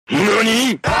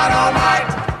NANI?!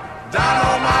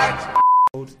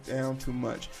 Down too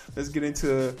much. Let's get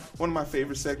into one of my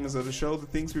favorite segments of the show, the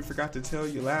things we forgot to tell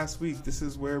you last week. This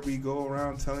is where we go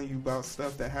around telling you about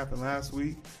stuff that happened last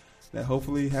week that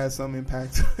hopefully has some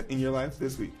impact in your life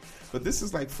this week. But this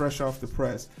is like fresh off the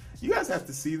press. You guys have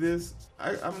to see this.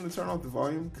 I'm going to turn off the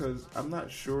volume because I'm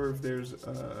not sure if there's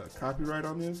copyright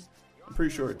on this. I'm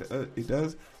pretty sure it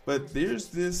does. But there's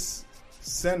this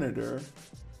senator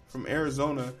from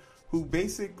Arizona who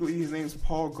basically, his name's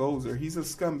Paul Gozer. He's a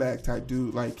scumbag type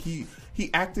dude. Like, he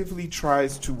actively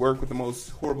tries to work with the most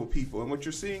horrible people. And what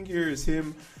you're seeing here is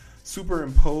him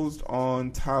superimposed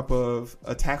on top of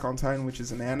Attack on Titan, which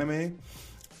is an anime.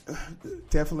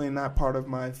 Definitely not part of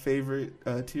my favorite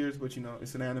tiers, but you know,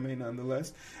 it's an anime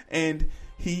nonetheless. And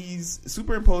he's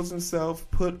superimposed himself,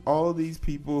 put all these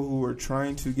people who are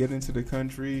trying to get into the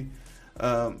country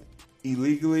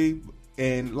illegally,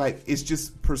 and like, it's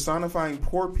just personifying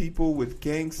poor people with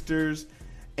gangsters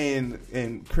and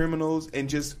criminals, and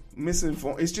just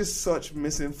it's just such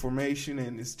misinformation,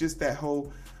 and it's just that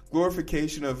whole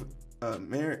glorification of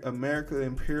America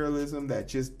imperialism that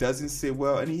just doesn't sit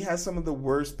well. And he has some of the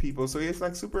worst people, so it's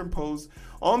like superimposed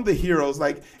on the heroes.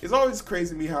 Like, it's always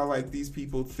crazy to me how like these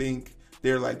people think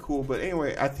they're like cool. But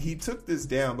anyway, he took this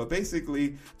down, but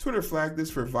basically Twitter flagged this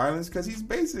for violence because he's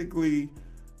basically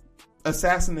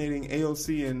assassinating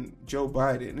AOC and Joe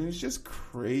Biden. And it's just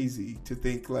crazy to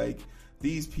think like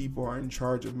these people are in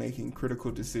charge of making critical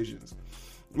decisions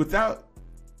without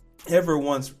ever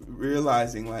once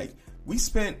realizing, like, we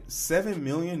spent $7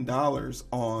 million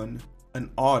on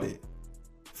an audit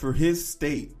for his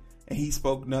state and he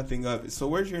spoke nothing of it. So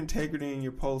where's your integrity in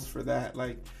your post for that?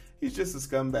 Like, he's just a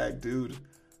scumbag dude.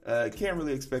 Can't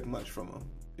really expect much from him.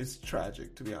 It's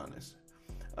tragic, to be honest.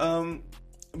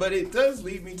 But it does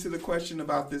lead me to the question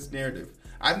about this narrative.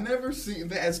 I've never seen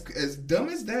that, as dumb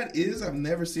as that is, I've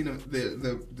never seen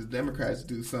the Democrats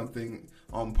do something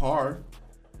on par.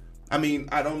 I mean,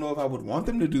 I don't know if I would want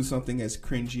them to do something as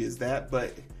cringy as that,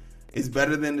 but it's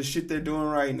better than the shit they're doing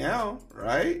right now,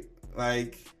 right?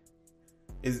 Like,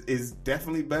 is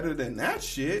definitely better than that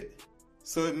shit.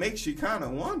 So it makes you kind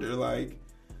of wonder, like,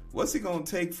 what's it going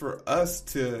to take for us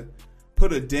to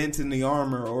put a dent in the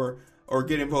armor or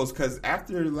get imposed? Because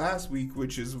after last week,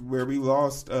 which is where we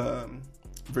lost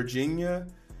Virginia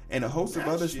and a host of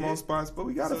other small spots, but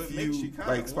we got a few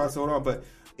like spots to hold on. But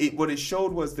what it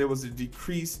showed was there was a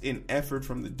decrease in effort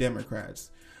from the Democrats.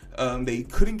 They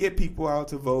couldn't get people out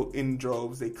to vote in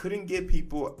droves. They couldn't get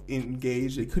people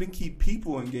engaged. They couldn't keep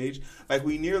people engaged. Like,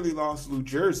 we nearly lost New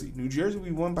Jersey. New Jersey,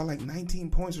 we won by like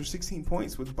 19 points or 16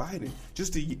 points with Biden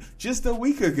just a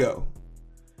week ago.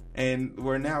 And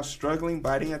we're now struggling,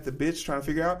 biting at the bitch, trying to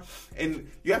figure out. And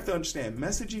you have to understand,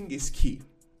 messaging is key.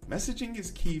 Messaging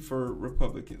is key for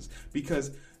Republicans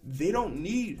because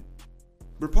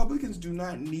Republicans do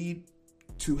not need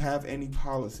to have any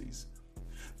policies.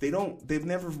 They've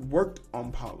never worked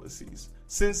on policies.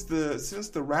 Since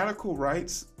the radical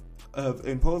rights of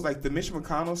imposed, like the Mitch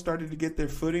McConnell started to get their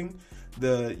footing,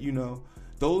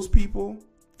 those people,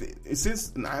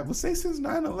 since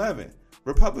 9/11,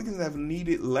 Republicans have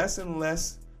needed less and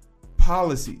less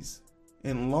policies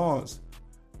and laws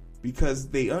because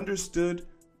they understood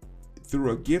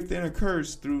through a gift and a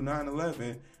curse through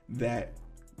 9/11 that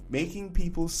making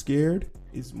people scared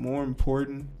is more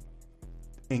important,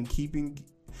 and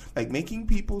making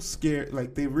people scared,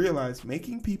 like, they realize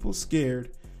making people scared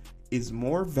is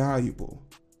more valuable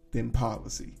than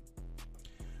policy.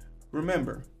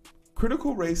 Remember,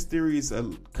 critical race theory is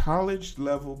a college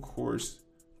level course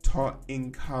taught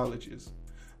in colleges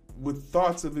with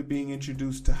thoughts of it being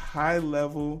introduced to high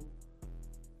level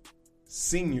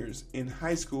seniors in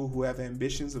high school who have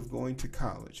ambitions of going to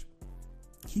college.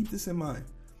 Keep this in mind.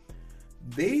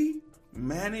 They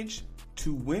managed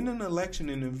to win an election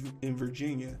in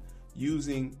Virginia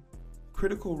using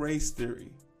critical race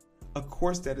theory, a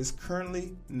course that is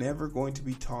currently never going to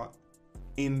be taught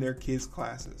in their kids'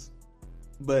 classes.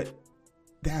 But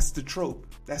that's the trope.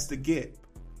 That's the get.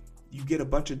 You get a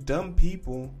bunch of dumb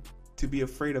people to be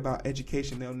afraid about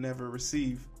education they'll never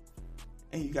receive,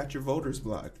 and you got your voters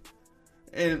blocked.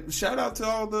 And shout out to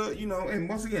all the, and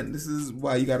once again, this is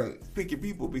why you gotta pick your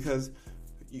people, because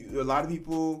a lot of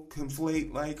people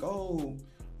conflate, like, oh,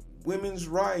 women's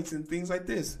rights and things like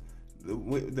this.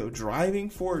 The driving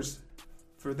force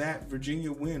for that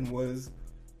Virginia win was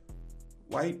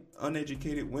white,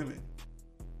 uneducated women.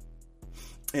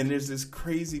 And there's this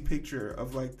crazy picture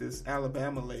of, like, this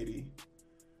Alabama lady.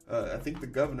 I think the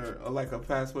governor, like a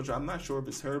fast food truck. I'm not sure if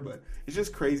it's her, but it's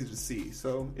just crazy to see.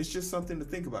 So it's just something to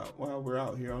think about while we're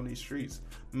out here on these streets.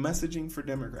 Messaging for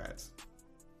Democrats.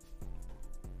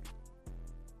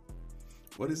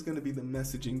 What is going to be the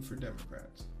messaging for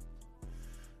Democrats?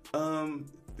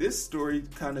 This story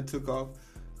kind of took off.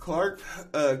 Clark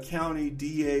County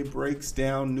DA breaks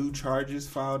down new charges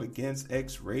filed against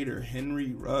ex-Raider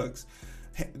Henry Ruggs.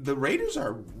 The Raiders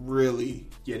are really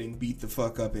getting beat the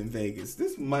fuck up in Vegas.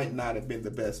 This might not have been the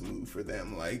best move for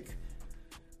them. Like,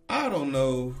 I don't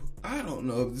know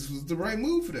if this was the right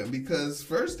move for them, because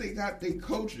first they got their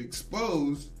coach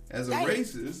exposed as a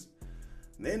racist.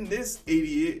 Then this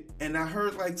idiot, and I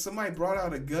heard like somebody brought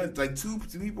out a gun. Like two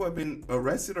people have been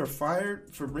arrested or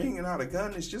fired for bringing out a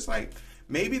gun. It's just like,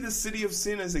 maybe the city of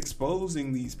sin is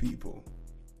exposing these people.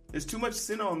 There's too much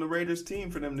sin on the Raiders team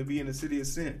for them to be in the city of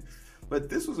sin. But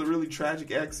this was a really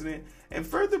tragic accident, and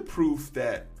further proof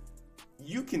that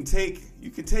you can take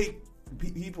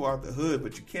people out the hood,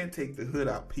 but you can't take the hood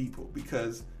out people,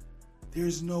 because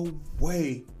there's no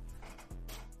way.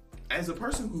 As a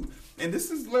person who, and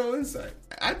this is little insight,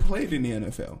 I played in the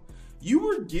NFL. You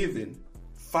were given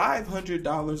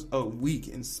 $500 a week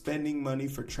in spending money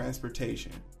for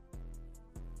transportation.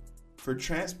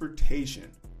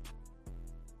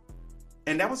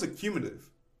 And that was accumulative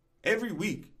every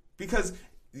week, because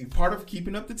part of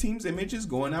keeping up the team's image is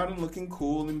going out and looking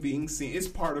cool and being seen. It's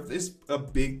part of this, a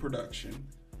big production.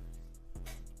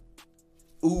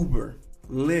 Uber,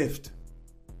 Lyft,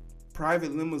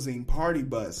 private limousine, party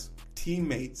bus,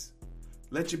 teammates.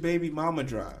 Let your baby mama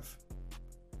drive.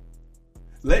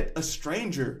 Let a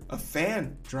stranger, a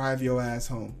fan, drive your ass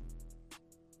home.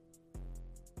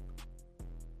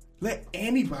 Let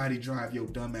anybody drive your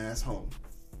dumb ass home.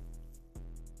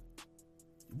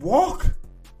 Walk.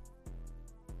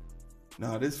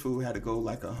 No, this fool had to go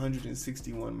like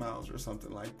 161 miles or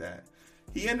something like that.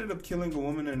 He ended up killing a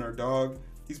woman and her dog.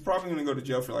 He's probably going to go to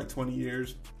jail for like 20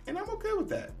 years. And I'm okay with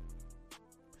that.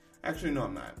 Actually, no,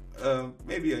 I'm not.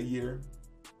 Maybe a year.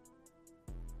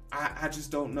 I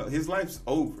just don't know. His life's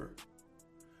over.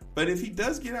 But if he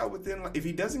does get out if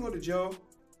he doesn't go to jail,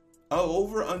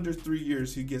 over under 3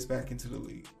 years, he gets back into the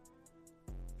league.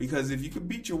 Because if you can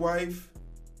beat your wife,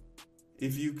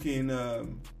 if you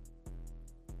can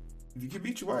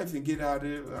beat your wife and get out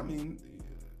of it, I mean,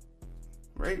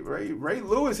 Ray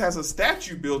Lewis has a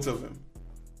statue built of him.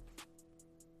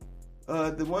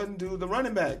 The one dude, the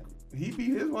running back, he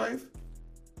beat his wife.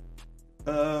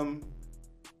 The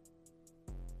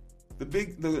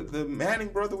Manning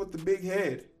brother with the big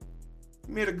head,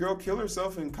 he made a girl kill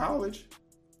herself in college.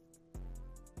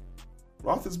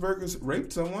 Roethlisberger's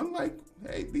raped someone. Like,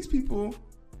 hey, these people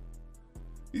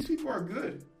are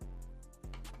good.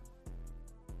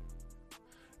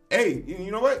 Hey,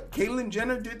 you know what? Caitlyn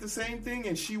Jenner did the same thing,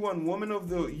 and she won Woman of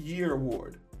the Year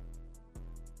award.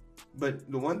 But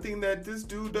the one thing that this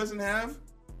dude doesn't have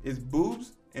is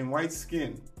boobs and white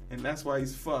skin, and that's why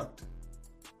he's fucked.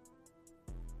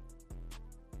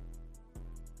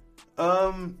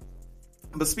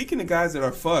 But speaking of guys that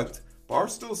are fucked,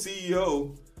 Barstool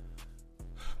CEO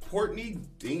Portney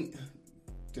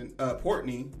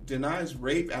denies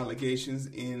rape allegations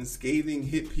in scathing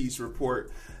hit piece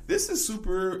report. This is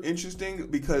super interesting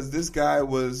because this guy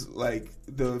was like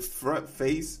the front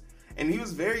face, and he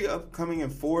was very upcoming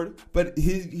and forward, but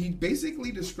he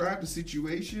basically described the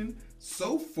situation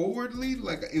so forwardly.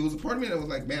 Like, it was a part of me that was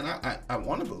like, man, I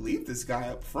want to believe this guy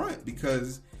up front,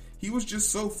 because he was just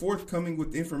so forthcoming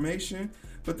with information,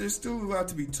 but there's still a lot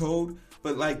to be told.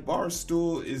 But like,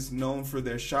 Barstool is known for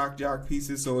their shock jock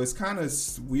pieces, so it's kind of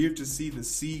weird to see the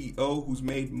CEO who's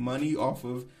made money off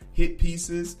of hit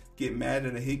pieces get mad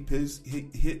at a hit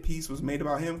piece was made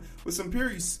about him with some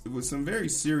very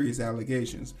serious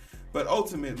allegations. But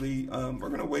ultimately, we're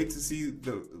gonna wait to see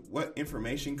what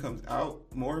information comes out.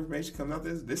 More information comes out.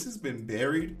 This has been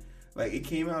buried. Like, it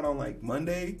came out on like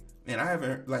Monday, and I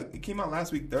haven't, like, it came out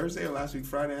last week Thursday or last week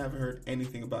Friday. I haven't heard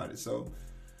anything about it. So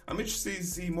I'm interested to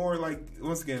see more. Like,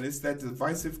 once again, it's that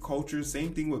divisive culture.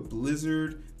 Same thing with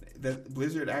Blizzard, that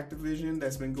Blizzard Activision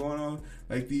that's been going on.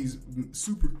 Like, these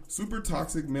super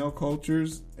toxic male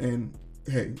cultures. And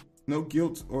hey, no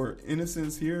guilt or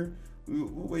innocence here.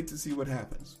 We'll wait to see what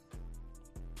happens.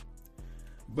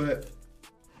 But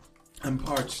I'm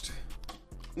parched.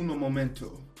 Uno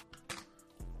momento.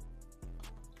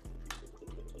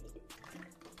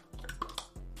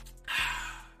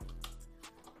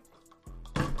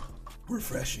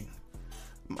 Refreshing.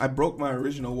 I broke my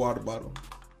original water bottle.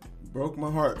 Broke my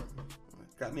heart.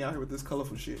 Got me out here with this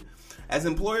colorful shit. As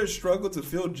employers struggle to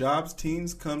fill jobs,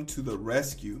 teens come to the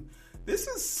rescue. This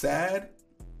is sad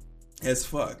as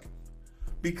fuck,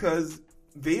 because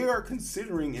they are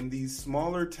considering in these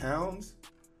smaller towns,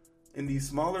 in these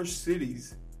smaller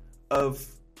cities, of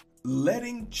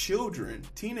letting children,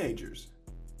 teenagers,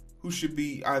 who should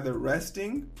be either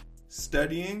resting,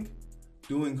 studying,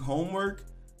 doing homework,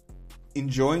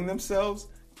 enjoying themselves,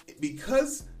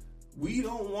 because we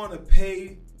don't want to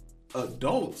pay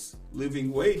adults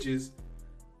living wages.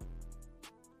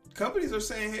 Companies are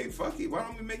saying, hey, fuck it, why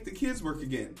don't we make the kids work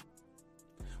again?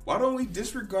 Why don't we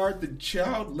disregard the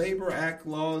Child Labor Act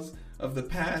laws of the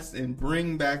past and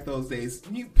bring back those days?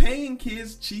 Paying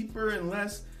kids cheaper and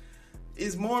less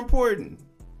is more important.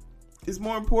 It's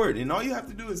more important. And all you have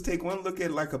to do is take one look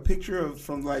at like a picture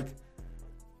from like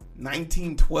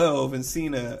 1912 and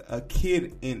seeing a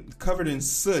kid covered in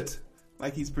soot,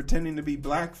 like he's pretending to be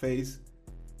blackface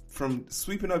from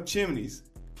sweeping up chimneys.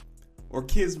 Or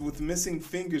kids with missing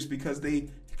fingers because they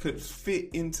could fit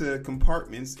into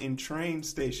compartments in train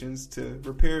stations to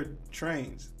repair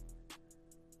trains.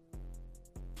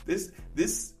 This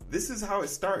is how it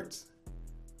starts.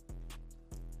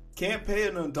 Can't pay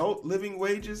an adult living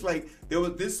wages. Like there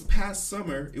was this past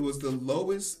summer, it was the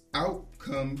lowest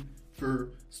outcome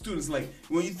for students. Like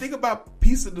when you think about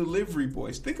pizza delivery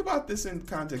boys, think about this in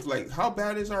context. Like how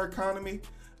bad is our economy?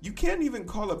 You can't even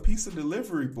call a pizza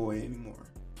delivery boy anymore.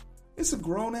 It's a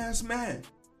grown ass man.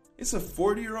 It's a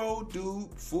 40-year-old dude,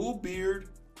 full beard,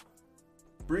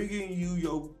 bringing you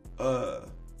your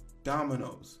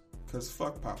Domino's. Cause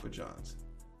fuck Papa John's.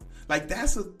 Like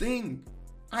that's a thing.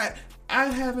 I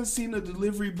haven't seen a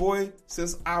delivery boy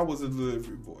since I was a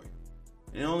delivery boy.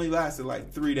 It only lasted like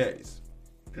 3 days.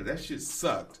 Cause that shit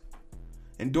sucked.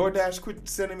 And DoorDash quit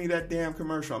sending me that damn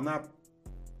commercial. I'm not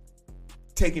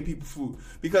taking people food.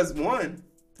 Because one,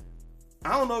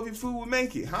 I don't know if your food would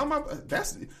make it. How am I?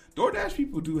 DoorDash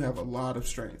people do have a lot of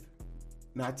strength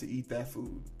not to eat that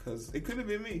food. Cause it could have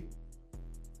been me.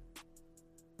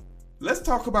 Let's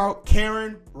talk about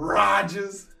Karen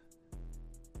Rodgers.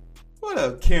 What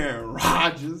up, Karen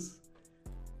Rodgers?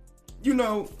 You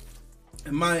know,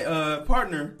 my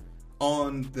partner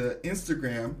on the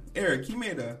Instagram, Eric, he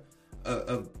made a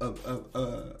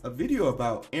video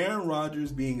about Aaron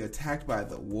Rodgers being attacked by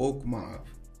the woke mob,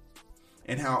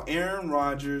 and how Aaron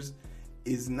Rodgers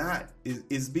is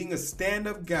being a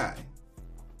stand-up guy.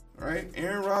 All right,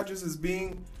 Aaron Rodgers is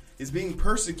being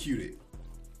persecuted.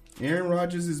 Aaron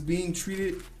Rodgers is being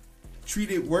treated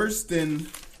worse than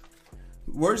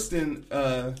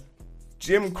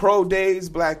Jim Crow days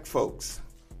black folks.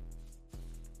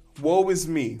 Woe is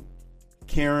me,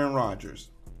 Karen Rodgers.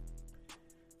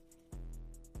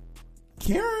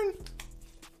 Karen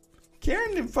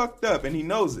done fucked up and he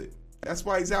knows it. That's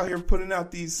why he's out here putting out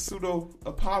these pseudo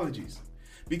apologies.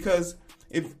 Because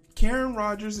if Karen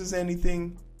Rodgers is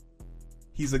anything,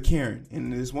 he's a Karen.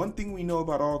 And there's one thing we know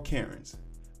about all Karens.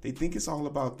 They think it's all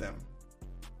about them.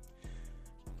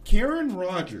 Karen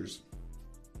Rodgers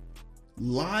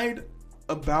lied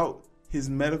about his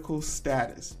medical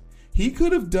status. He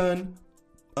could have done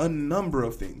a number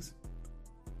of things.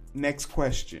 Next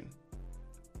question.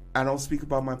 I don't speak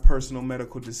about my personal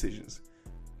medical decisions.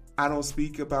 I don't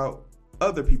speak about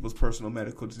other people's personal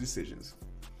medical decisions.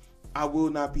 I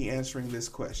will not be answering this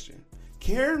question.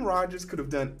 Karen Rodgers could have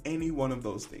done any one of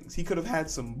those things. He could have had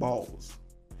some balls.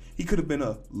 He could have been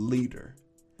a leader.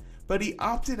 But he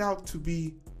opted out to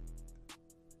be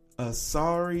a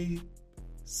sorry,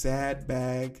 sad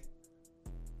bag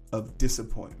of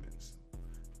disappointments.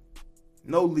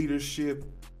 No leadership,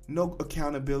 no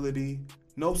accountability,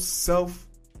 no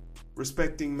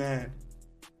self-respecting man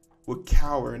would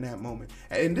cower in that moment.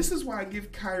 And this is why I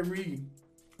give Kyrie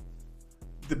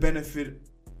the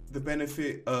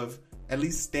benefit of at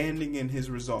least standing in his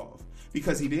resolve.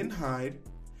 Because he didn't hide,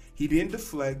 he didn't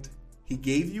deflect, he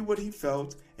gave you what he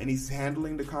felt, and he's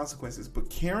handling the consequences. But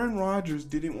Karen Rodgers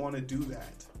didn't want to do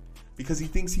that because he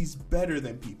thinks he's better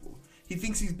than people. He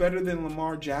thinks he's better than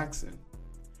Lamar Jackson.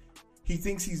 He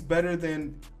thinks he's better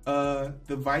than the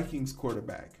Vikings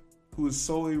quarterback, who is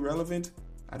so irrelevant,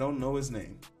 I don't know his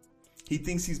name. He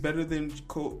thinks he's better than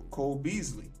Cole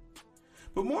Beasley.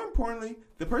 But more importantly,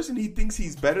 the person he thinks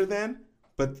he's better than,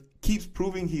 but keeps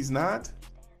proving he's not,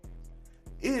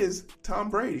 is Tom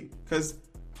Brady. Because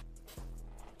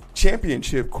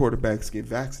championship quarterbacks get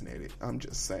vaccinated. I'm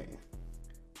just saying.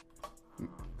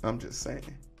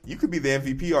 You could be the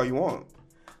MVP all you want.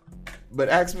 But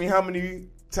ask me how many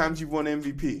times you've won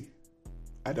MVP.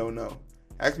 I don't know.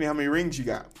 Ask me how many rings you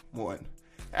got. 1.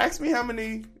 Ask me how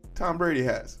many Tom Brady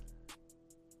has.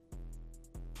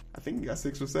 I think he got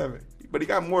 6 or 7. But he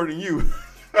got more than you.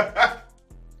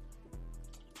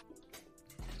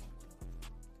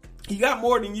 He got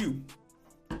more than you.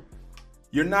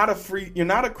 You're not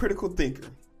a critical thinker.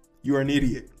 You are an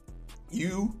idiot.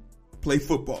 You play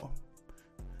football.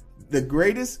 The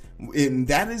greatest, and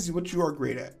that is what you are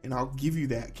great at. And I'll give you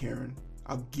that, Karen.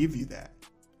 I'll give you that.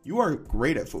 You are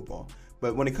great at football.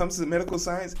 But when it comes to medical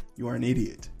science, you are an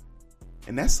idiot.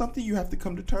 And that's something you have to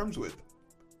come to terms with.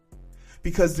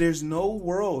 Because there's no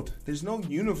world, there's no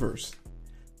universe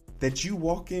that you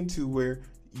walk into where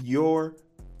your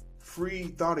free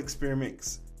thought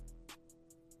experiments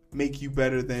make you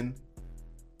better than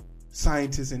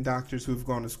scientists and doctors who have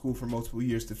gone to school for multiple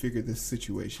years to figure this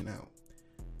situation out.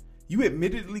 You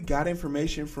admittedly got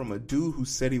information from a dude who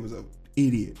said he was an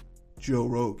idiot, Joe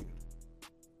Rogan.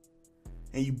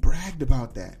 And you bragged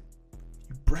about that.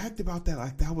 You bragged about that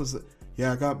like that was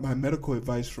I got my medical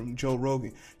advice from Joe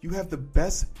Rogan. You have the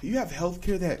best, you have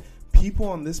healthcare that people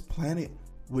on this planet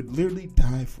would literally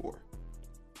die for.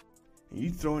 And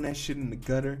you throwing that shit in the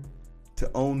gutter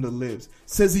to own the libs.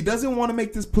 Says he doesn't want to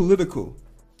make this political,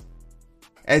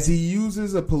 as he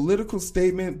uses a political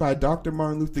statement by Dr.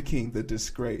 Martin Luther King, the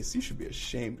disgrace. You should be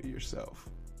ashamed of yourself.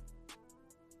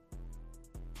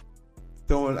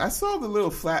 I saw the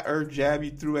little flat earth jab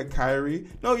you threw at Kyrie.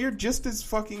 No, you're just as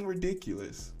fucking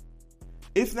ridiculous.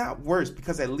 If not worse,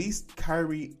 because at least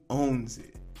Kyrie owns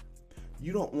it.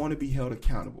 You don't want to be held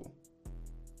accountable.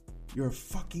 You're a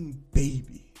fucking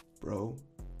baby, bro.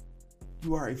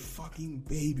 You are a fucking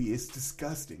baby. It's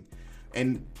disgusting.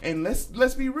 And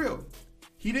let's be real.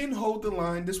 He didn't hold the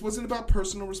line. This wasn't about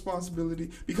personal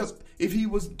responsibility. Because if he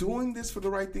was doing this for the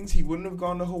right things, he wouldn't have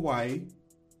gone to Hawaii.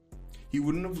 He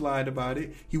wouldn't have lied about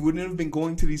it. He wouldn't have been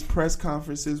going to these press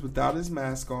conferences without his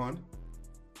mask on.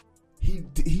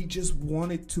 He just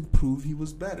wanted to prove he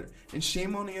was better. And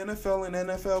shame on the NFL and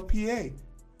NFLPA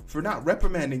for not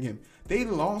reprimanding him. They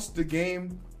lost the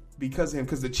game because of him,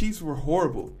 because the Chiefs were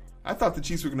horrible. I thought the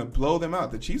Chiefs were going to blow them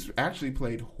out. The Chiefs actually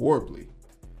played horribly.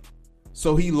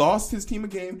 So he lost his team a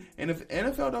game, and if the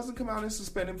NFL doesn't come out and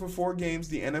suspend him for 4 games,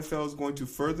 the NFL is going to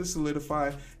further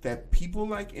solidify that people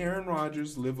like Aaron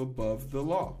Rodgers live above the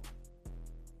law,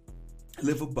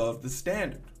 live above the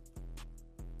standard.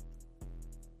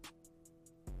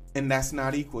 And that's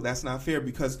not equal. That's not fair,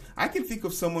 because I can think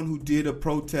of someone who did a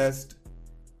protest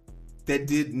that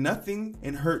did nothing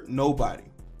and hurt nobody.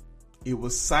 It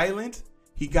was silent.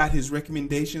 He got his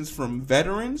recommendations from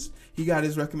veterans. He got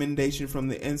his recommendation from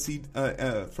the NAACP.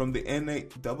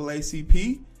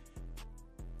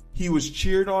 He was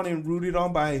cheered on and rooted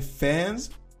on by fans,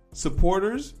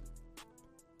 supporters.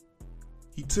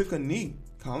 He took a knee.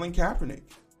 Colin Kaepernick.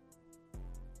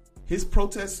 His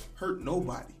protests hurt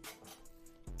nobody.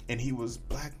 And he was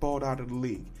blackballed out of the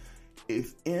league.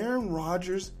 If Aaron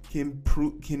Rodgers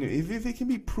if it can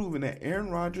be proven that Aaron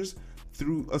Rodgers,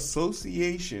 through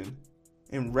association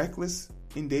and reckless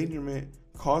endangerment,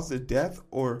 caused the death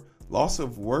or loss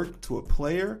of work to a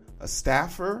player, a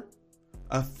staffer,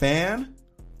 a fan,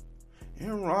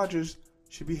 Aaron Rodgers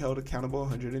should be held accountable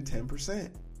 110%.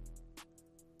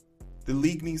 The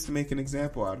league needs to make an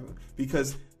example out of him,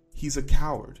 because he's a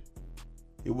coward.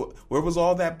 Where was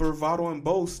all that bravado and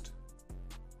boast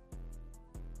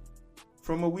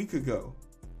from a week ago,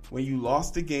 when you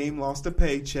lost a game, lost a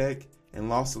paycheck, and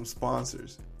lost some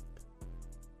sponsors?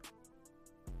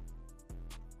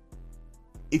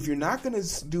 If you're not going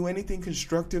to do anything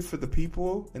constructive for the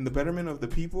people and the betterment of the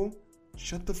people,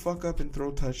 shut the fuck up and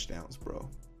throw touchdowns, bro.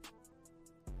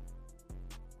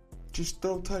 Just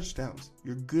throw touchdowns.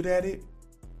 You're good at it.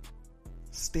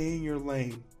 Stay in your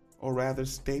lane, or rather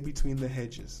stay between the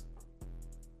hedges.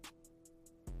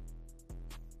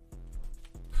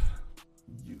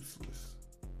 Useless.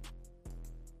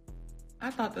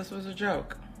 I thought this was a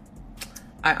joke.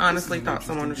 I honestly thought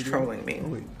someone was trolling me,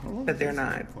 but they're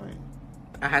not.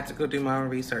 I had to go do my own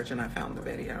research, and I found the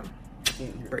video.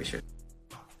 Brace your.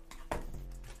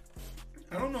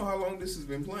 I don't know how long this has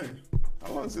been playing.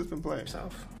 How long has this been playing?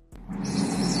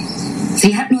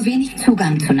 Sie hat nur wenig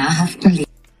Zugang zu nahrhaften Leben.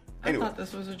 I thought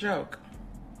this was a joke.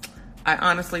 I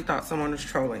honestly thought someone was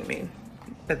trolling me,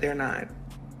 but they're not.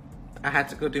 I had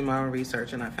to go do my own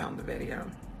research, and I found the video.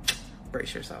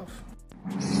 Brace yourself.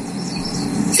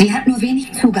 Sie hat nur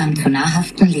wenig Zugang zu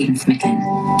nahrhaften Lebensmitteln.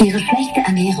 Ihre schlechte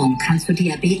Ernährung kann zu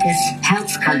Diabetes,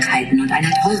 Herzkrankheiten und einer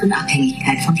teuren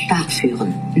Abhängigkeit vom Staat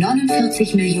führen.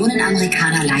 49 Millionen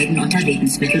Amerikaner leiden unter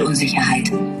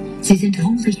Lebensmittelunsicherheit. Sie sind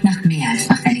hungrig nach mehr als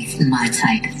nach der nächsten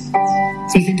Mahlzeit.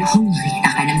 Sie sind hungrig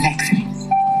nach einem Wechsel.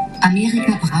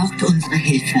 Amerika braucht unsere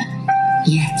Hilfe.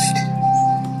 Jetzt.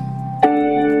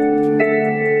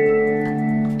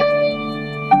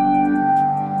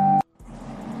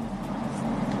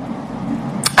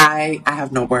 I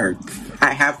have no words.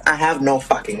 I have no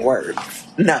fucking words.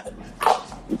 No.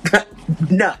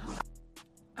 No.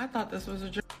 I thought this was a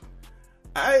joke.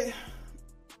 I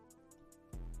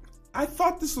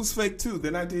thought this was fake too.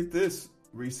 Then I did this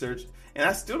research, and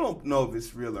I still don't know if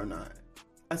it's real or not.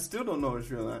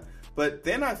 But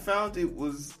then I found it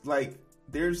was like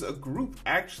there's a group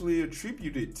actually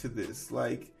attributed to this.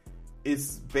 Like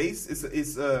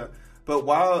but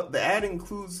while the ad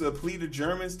includes a plea to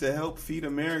Germans to help feed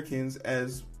Americans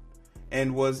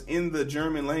and was in the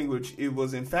German language, it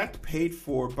was in fact paid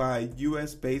for by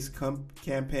U.S.-based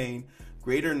campaign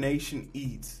Greater Nation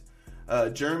Eats.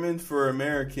 German for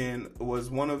American was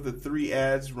one of the 3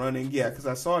 ads running. Yeah, because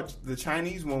I saw the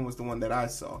Chinese one was the one that I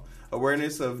saw.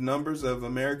 Awareness of numbers of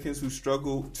Americans who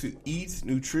struggle to eat a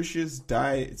nutritious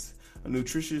diet.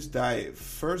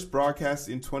 First broadcast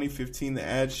in 2015, the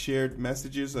ad shared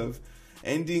messages of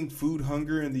ending food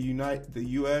hunger in the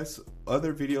U.S.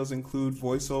 Other videos include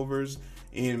voiceovers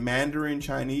in Mandarin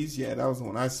Chinese. Yeah, that was the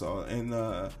one I saw. And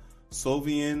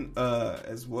Slovenian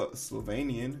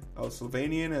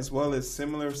as well as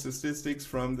similar statistics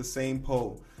from the same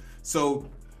poll. So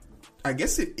I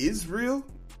guess it is real,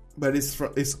 but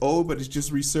it's old, but it's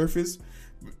just resurfaced.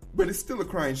 But it's still a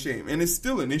crying shame, and it's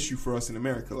still an issue for us in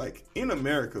America. Like in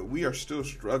America, we are still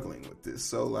struggling with this.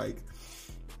 So like,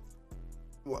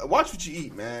 watch what you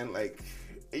eat, man. Like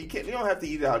you don't have to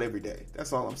eat out every day.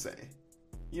 That's all I'm saying.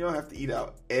 You don't have to eat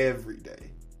out every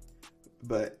day,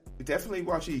 but definitely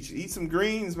watch eat some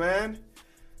greens, man.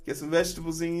 Get some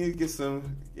vegetables in you. Get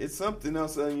something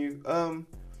else on you.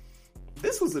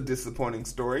 This was a disappointing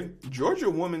story. Georgia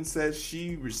woman says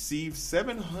she received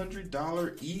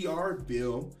 $700 ER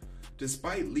bill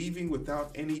despite leaving without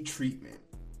any treatment.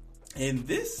 And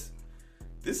this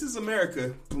is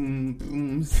America. Boom,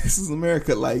 boom. This is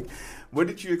America. Like, what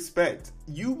did you expect?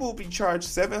 You will be charged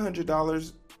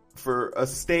 $700 for a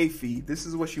stay fee. This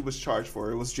is what she was charged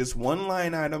for. It was just one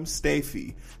line item stay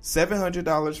fee.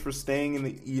 $700 for staying in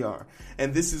the ER.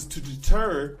 And this is to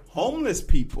deter homeless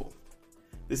people.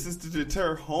 This is to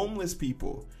deter homeless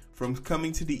people from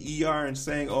coming to the ER and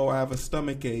saying, oh, I have a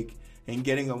stomach ache, and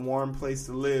getting a warm place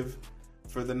to live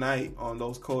for the night on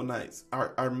those cold nights.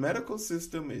 Our medical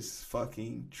system is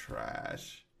fucking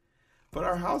trash. But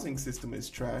our housing system is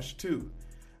trash too.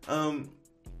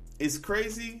 It's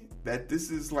crazy that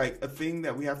this is like a thing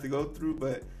that we have to go through,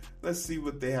 but let's see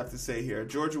what they have to say here. A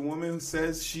Georgia woman who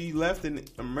says she left an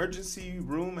emergency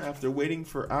room after waiting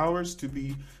for hours to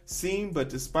be seen, but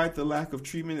despite the lack of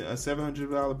treatment, a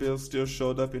 $700 bill still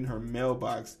showed up in her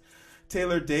mailbox.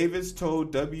 Taylor Davis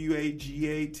told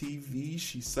WAGA-TV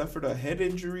she suffered a head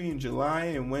injury in July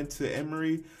and went to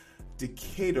Emory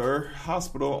Decatur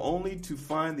Hospital only to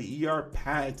find the ER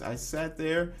packed. I sat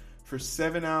there for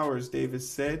 7 hours, Davis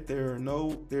said.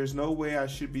 There's no way I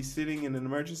should be sitting in an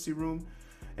emergency room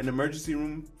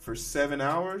for 7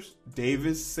 hours.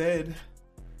 Davis said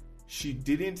she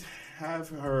didn't have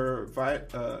her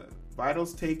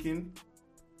vitals taken.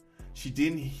 She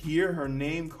didn't hear her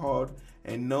name called,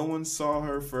 and no one saw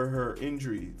her for her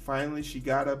injury. Finally, she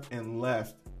got up and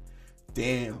left.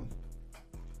 Damn.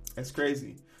 That's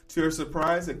crazy. To her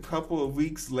surprise, a couple of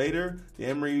weeks later, the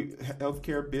Emory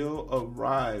healthcare bill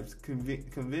arrived.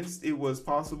 Convinced it was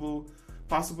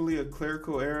possibly a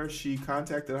clerical error, she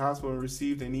contacted the hospital and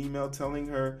received an email telling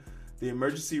her the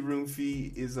emergency room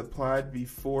fee is applied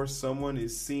before someone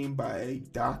is seen by a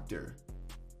doctor.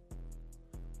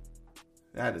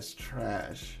 That is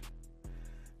trash.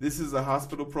 This is a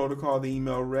hospital protocol, the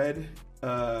email read.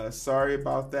 Sorry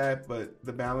about that, but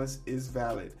the balance is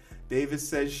valid. Davis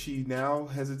says she now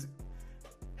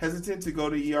hesitant to go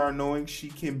to ER knowing she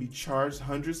can be charged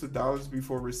hundreds of dollars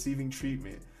before receiving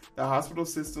treatment. The hospital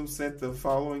system sent the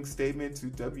following statement to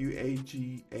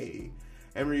WAGA.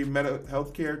 Emory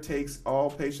Healthcare takes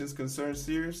all patients' concerns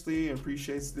seriously and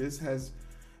appreciates this has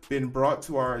been brought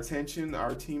to our attention.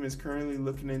 Our team is currently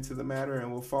looking into the matter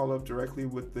and will follow up directly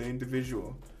with the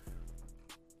individual.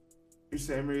 Reached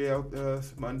Emory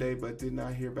Monday, but did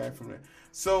not hear back from them.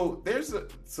 So this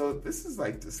is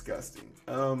like disgusting.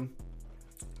 And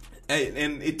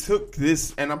it took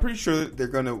this, and I'm pretty sure they're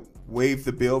gonna waive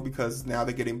the bill because now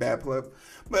they're getting bad blood.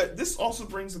 But this also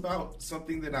brings about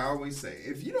something that I always say: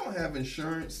 if you don't have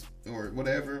insurance or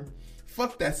whatever,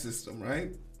 fuck that system,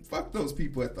 right? Fuck those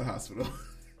people at the hospital,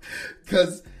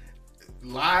 because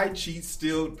lie, cheat,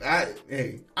 steal. I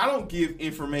don't give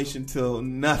information till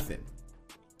nothing.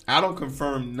 I don't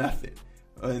confirm nothing.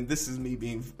 And this is me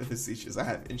being facetious. I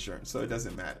have insurance, so it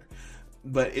doesn't matter.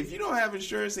 But if you don't have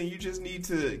insurance and you just need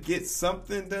to get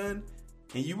something done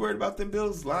and you worried about them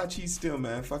bills, lie, cheat, steal,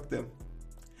 man. Fuck them.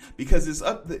 Because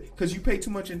because you pay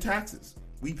too much in taxes.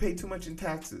 We pay too much in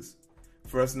taxes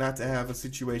for us not to have a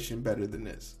situation better than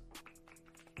this.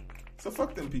 So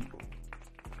fuck them people.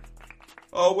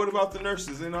 Oh, what about the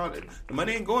nurses and all that? The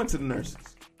money ain't going to the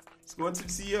nurses. It's going to the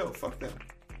CEO. Fuck them.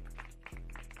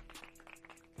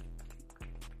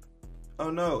 Oh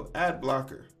no, ad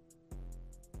blocker.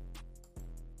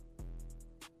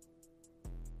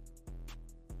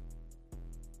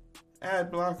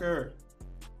 Ad blocker.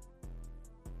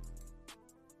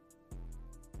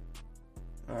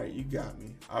 All right, you got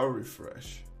me. I'll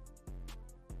refresh.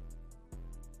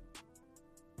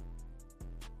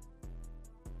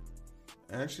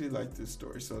 I actually like this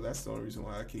story, so that's the only reason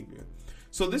why I keep it.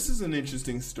 So this is an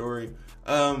interesting story.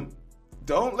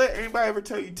 Don't let anybody ever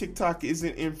tell you TikTok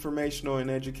isn't informational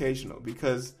and educational,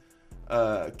 because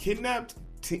kidnapped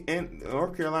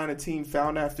North Carolina teen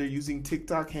found after using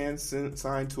TikTok hand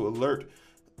sign to alert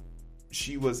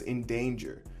she was in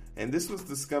danger. And this was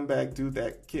the scumbag dude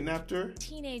that kidnapped her.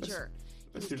 Teenager.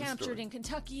 He was captured in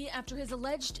Kentucky after his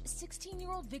alleged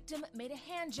 16-year-old victim made a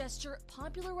hand gesture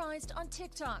popularized on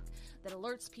TikTok that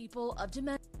alerts people of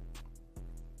domestic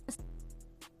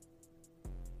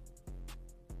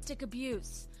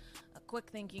abuse. A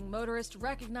quick-thinking motorist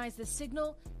recognized the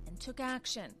signal and took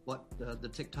action. What the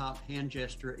TikTok hand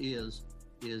gesture is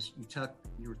you tuck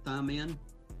your thumb in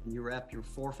and you wrap your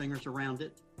forefingers around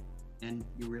it and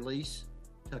you release,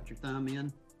 tuck your thumb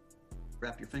in,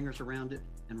 wrap your fingers around it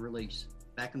and release,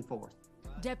 back and forth.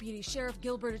 Deputy Sheriff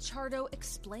Gilbert Achardo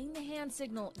explained the hand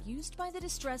signal used by the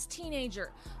distressed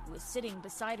teenager who was sitting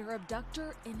beside her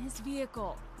abductor in his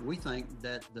vehicle. We think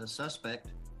that the suspect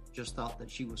just thought that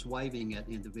she was waving at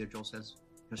individuals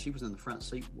because she was in the front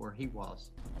seat where he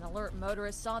was. An alert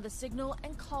motorist saw the signal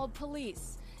and called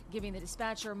police, giving the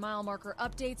dispatcher mile marker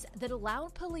updates that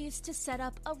allowed police to set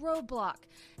up a roadblock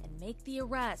and make the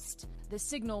arrest. The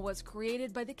signal was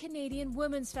created by the Canadian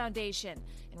Women's Foundation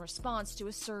in response to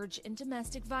a surge in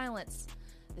domestic violence.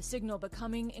 The signal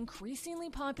becoming increasingly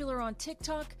popular on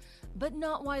TikTok, but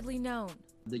not widely known.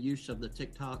 The use of the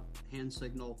TikTok hand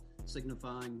signal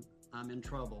signifying I'm in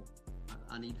trouble,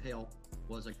 I need help,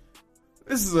 was a...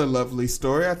 This is a lovely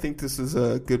story. I think this is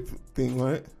a good thing,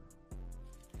 right?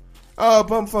 Oh,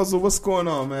 Bumfuzzle, what's going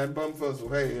on, man?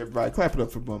 Bumfuzzle, hey, everybody, clap it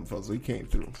up for Bumfuzzle. He came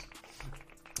through.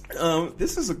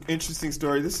 This is an interesting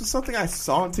story. This is something I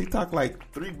saw on TikTok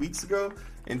like 3 weeks ago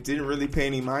and didn't really pay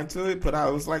any mind to it, but I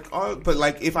was like, oh, but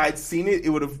like if I'd seen it, it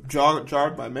would have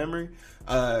jarred my memory.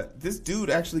 This dude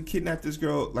actually kidnapped this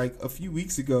girl like a few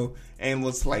weeks ago and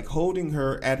was like holding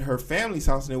her at her family's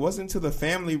house, and it wasn't until the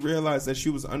family realized that she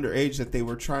was underage that they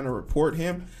were trying to report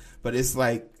him. But it's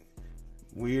like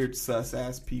weird sus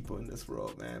ass people in this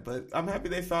world, man. But I'm happy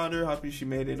they found her. Happy she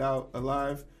made it out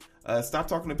alive. Stop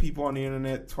talking to people on the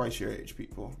internet twice your age,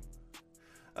 people.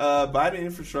 Biden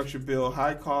infrastructure bill,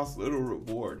 high cost, little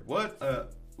reward. What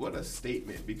a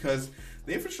statement, because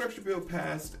the infrastructure bill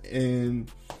passed, and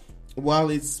while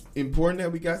it's important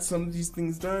that we got some of these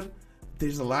things done,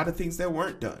 there's a lot of things that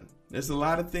weren't done. There's a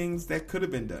lot of things that could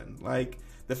have been done. Like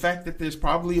the fact that there's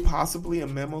possibly a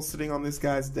memo sitting on this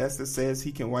guy's desk that says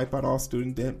he can wipe out all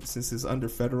student debt since it's under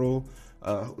federal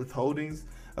withholdings.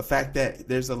 A fact that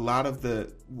there's a lot of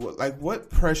what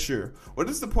pressure? What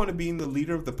is the point of being the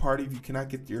leader of the party if you cannot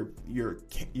get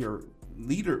your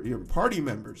party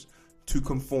members to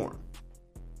conform?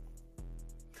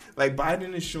 Like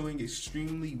Biden is showing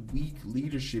extremely weak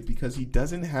leadership because he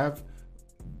doesn't have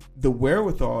the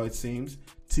wherewithal, it seems,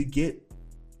 to get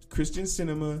Christian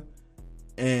Sinema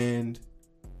and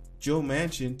Joe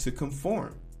Manchin to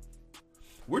conform.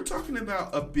 We're talking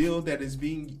about a bill that is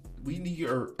we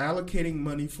are allocating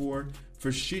money for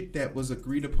shit that was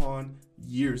agreed upon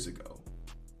years ago.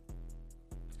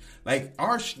 Like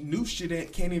our new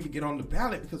shit can't even get on the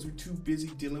ballot because we're too busy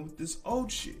dealing with this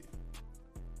old shit.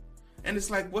 And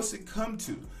it's like, what's it come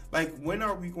to? Like, when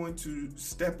are we going to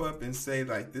step up and say,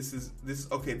 like, this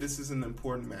is an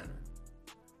important matter.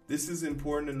 This is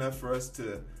important enough for us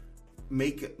to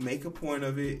make a point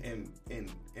of it and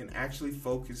actually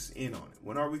focus in on it.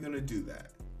 When are we going to do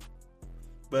that?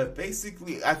 But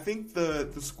basically, I think the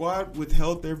squad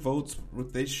withheld their votes,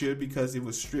 what they should, because it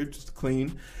was stripped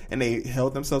clean and they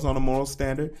held themselves on a moral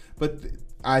standard. But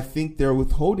I think they're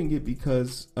withholding it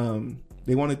because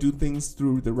they want to do things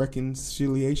through the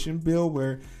reconciliation bill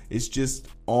where it's just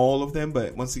all of them.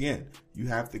 But once again, you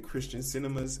have the Christian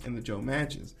Cinemas and the Joe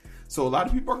Manchins. So a lot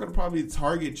of people are going to probably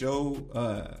target Joe,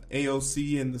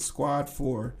 AOC, and the squad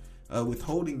for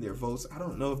withholding their votes. I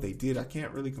don't know if they did. I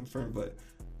can't really confirm, but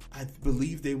I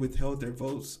believe they withheld their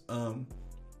votes. And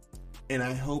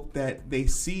I hope that they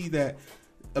see that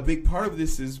a big part of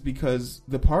this is because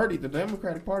the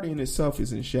Democratic Party in itself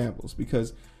is in shambles,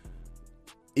 because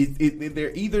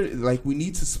they're either like, we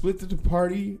need to split the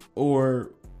party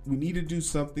or we need to do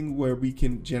something where we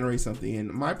can generate something.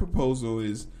 And my proposal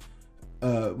is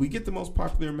we get the most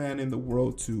popular man in the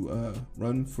world to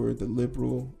run for the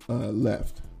liberal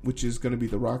left, which is going to be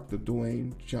The Rock, the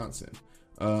Dwayne Johnson.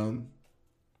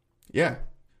 Yeah,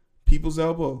 People's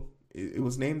Elbow. It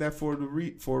was named that for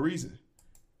a reason.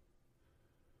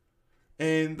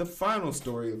 And the final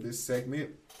story of this segment,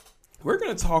 we're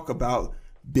going to talk about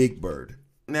Big Bird.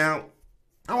 Now,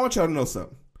 I want y'all to know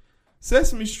something.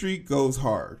 Sesame Street goes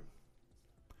hard.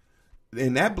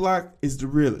 And that block is the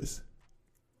realest.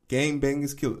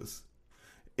 Gangbangers killers.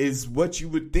 Is what you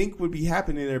would think would be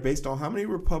happening there based on how many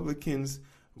Republicans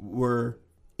were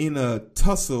in a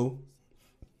tussle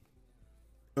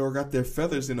or got their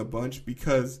feathers in a bunch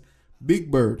because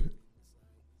Big Bird,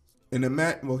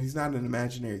 he's not an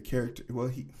imaginary character. Well,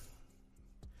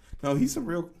 he's a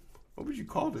real, what would you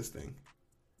call this thing?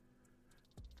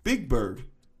 Big Bird.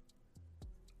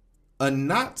 A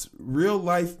not real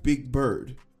life Big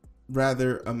Bird.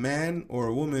 Rather, a man or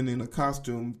a woman in a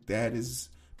costume that is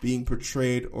being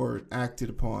portrayed or acted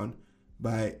upon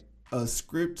by a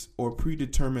script or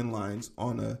predetermined lines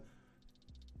on a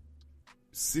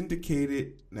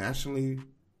syndicated, nationally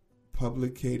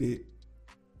publicated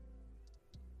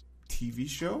TV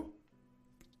show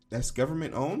that's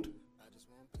government owned.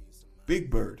 Big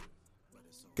Bird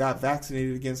got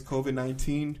vaccinated against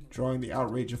COVID-19, drawing the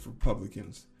outrage of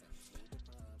Republicans.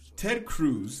 Ted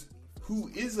Cruz, who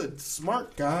is a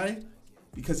smart guy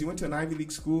because he went to an Ivy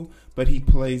League school, but he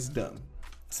plays dumb,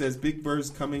 says Big Bird's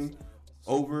coming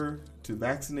over to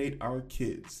vaccinate our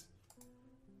kids.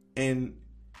 And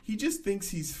he just thinks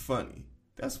he's funny.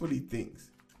 That's what he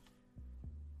thinks.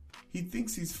 He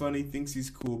thinks he's funny, thinks he's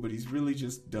cool, but he's really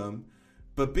just dumb.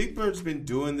 But Big Bird's been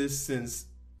doing this since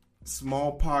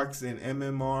smallpox and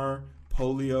MMR,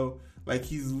 polio. Like,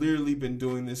 he's literally been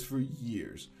doing this for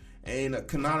years. And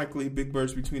canonically, Big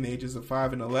Bird's between the ages of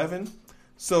 5 and 11.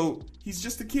 So he's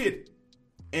just a kid.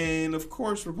 And of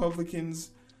course,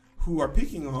 Republicans who are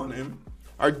picking on him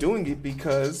are doing it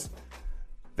because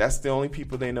that's the only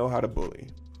people they know how to bully.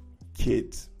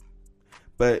 Kids.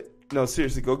 But no,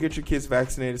 seriously, go get your kids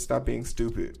vaccinated. Stop being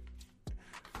stupid.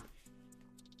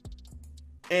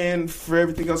 And for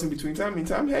everything else in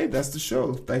meantime, hey, that's the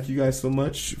show. Thank you guys so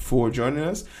much for joining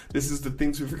us. This is the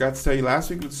things we forgot to tell you last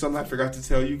week. There's something I forgot to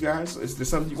tell you guys. Is there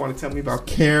something you want to tell me about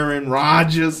Karen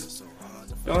Rodgers?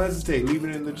 Don't hesitate. Leave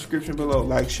it in the description below.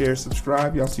 Like, share,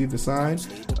 subscribe. Y'all see the sign.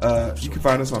 You can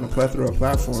find us on a plethora of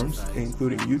platforms,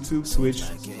 including YouTube, Twitch,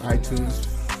 iTunes,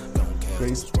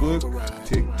 Facebook,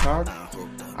 TikTok,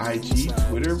 IG,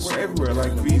 Twitter. We're everywhere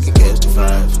like bees.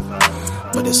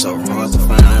 But it's so hard to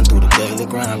find through the daily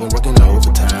grind. Been working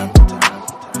overtime,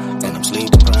 and I'm sleep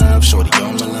deprived. Shorty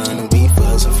on my line and we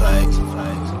fuss and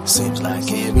fight. Seems like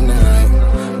every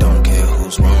night. Don't care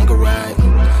who's wrong or right.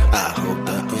 I hope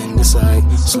the end is sight.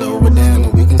 Slow it